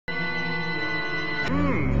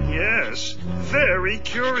Yes. Very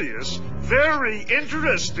curious. Very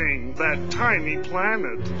interesting, that tiny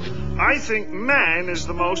planet. I think man is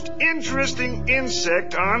the most interesting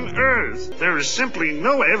insect on Earth. There is simply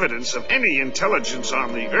no evidence of any intelligence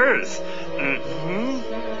on the Earth.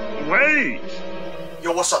 Wait.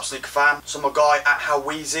 Yo, what's up, SneakerFam? So my guy at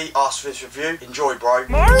HowWeezy asked for this review. Enjoy, bro.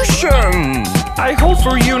 Martian! I hope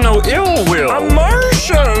for you no ill will. A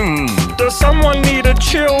Martian! Does someone need a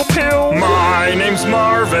chill pill? My name's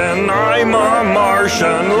Marvin, I'm a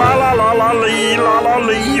Martian. La la la la lee, la la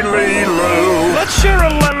lee lee loo. Let's share a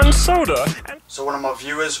lemon soda. So one of my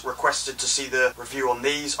viewers requested to see the review on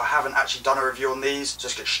these. I haven't actually done a review on these, so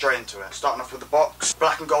let's get straight into it. Starting off with the box.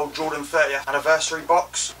 Black and gold Jordan 30th anniversary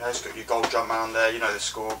box. It's got your gold Jumpman on there, you know the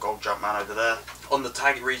score, gold Jumpman over there. On the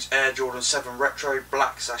tag it reads Air Jordan 7 Retro,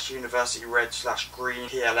 black / university red / green,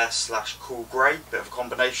 PLS / cool grey. Bit of a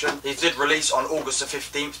combination. These did release on August the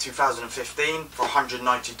 15th, 2015 for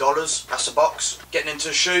 $190. That's the box. Getting into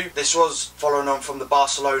the shoe, this was following on from the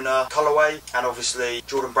Barcelona colourway, and obviously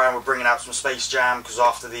Jordan Brand were bringing out some Space Jam, because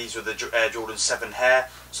after these were the Air Jordan 7 Hair,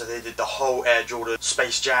 so they did the whole Air Jordan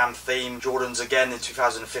Space Jam theme Jordans again in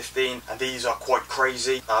 2015, and these are quite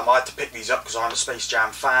crazy. I had to pick these up because I'm a Space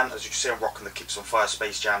Jam fan. As you can see, I'm rocking the Kicks on Fire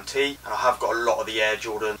Space Jam tee, and I have got a lot of the Air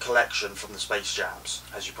Jordan collection from the Space Jams,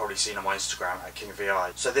 as you've probably seen on my Instagram at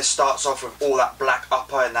KingOfVI. So this starts off with all that black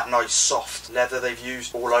upper and that nice soft leather they've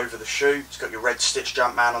used all over the shoe. It's got your red stitch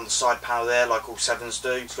Jumpman on the side panel there, like all 7s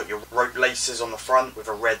do. It's got your rope laces on the front with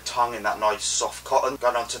a red tongue in that nice soft cotton.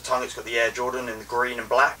 Going onto the tongue, it's got the Air Jordan in the green and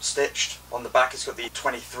black stitched. On the back it's got the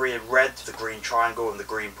 23 in red, the green triangle and the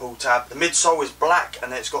green pull tab. The midsole is black,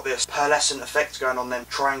 and then it's got this pearlescent effect going on them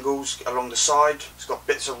triangles along the side. It's got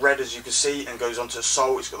bits of red, as you can see, and goes onto the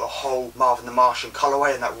sole. It's got the whole Marvin the Martian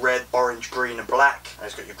colourway in that red, orange, green and black. And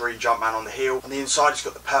it's got your green Jumpman on the heel. On the inside it's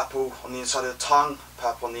got the purple on the inside of the tongue,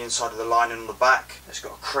 purple on the inside of the lining on the back. It's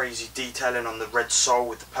got a crazy detailing on the red sole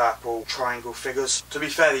with the purple triangle figures. To be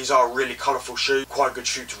fair, these are a really colourful shoe, quite a good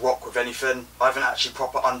shoe to rock with anything. I haven't actually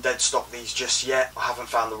proper undead stocked these just yet. I haven't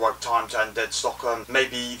found the right time to undead stock them.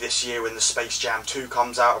 Maybe this year when the Space Jam 2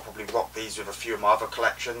 comes out, I'll probably rock these with a few of my other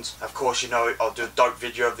collections. Of course, you know, I'll do a dope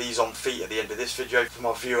video of these on feet at the end of this video. For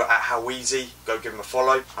my viewer at HowWeezy, go give him a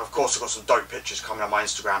follow. And of course, I've got some dope pictures coming on my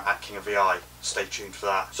Instagram at KingOfVI. Stay tuned for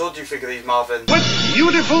that. So what do you think of these, Marvin? What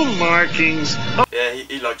beautiful markings. Yeah,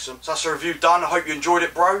 he likes them. So that's the review done. I hope you enjoyed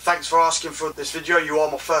it, bro. Thanks for asking for this video. You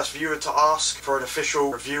are my first viewer to ask for an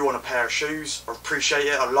official review on a pair of shoes. I appreciate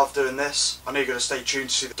it. I love doing this. I know you're going to stay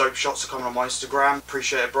tuned to see the dope shots that are coming on my Instagram.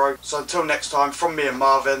 Appreciate it, bro. So until next time, from me and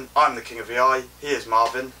Marvin, I'm the King of VI. He is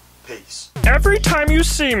Marvin. Peace. Every time you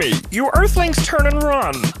see me, you Earthlings turn and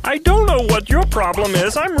run. I don't know what your problem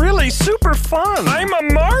is. I'm really super fun. I'm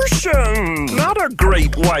a Martian, not a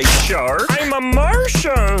great white shark. I'm a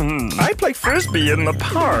Martian. I play frisbee in the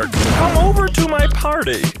park. Come over to my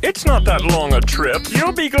party. It's not that long a trip.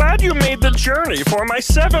 You'll be glad you made the journey for my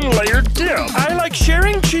 7-layer dip. I like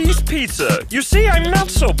sharing cheese pizza. You see, I'm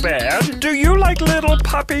not so bad. Do you like little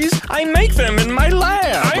puppies? I make them in my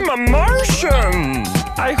lab. I'm a Martian.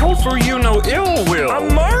 I hope for you no ill will.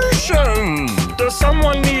 A Martian! Does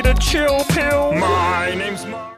someone need a chill pill? My name's Marvin.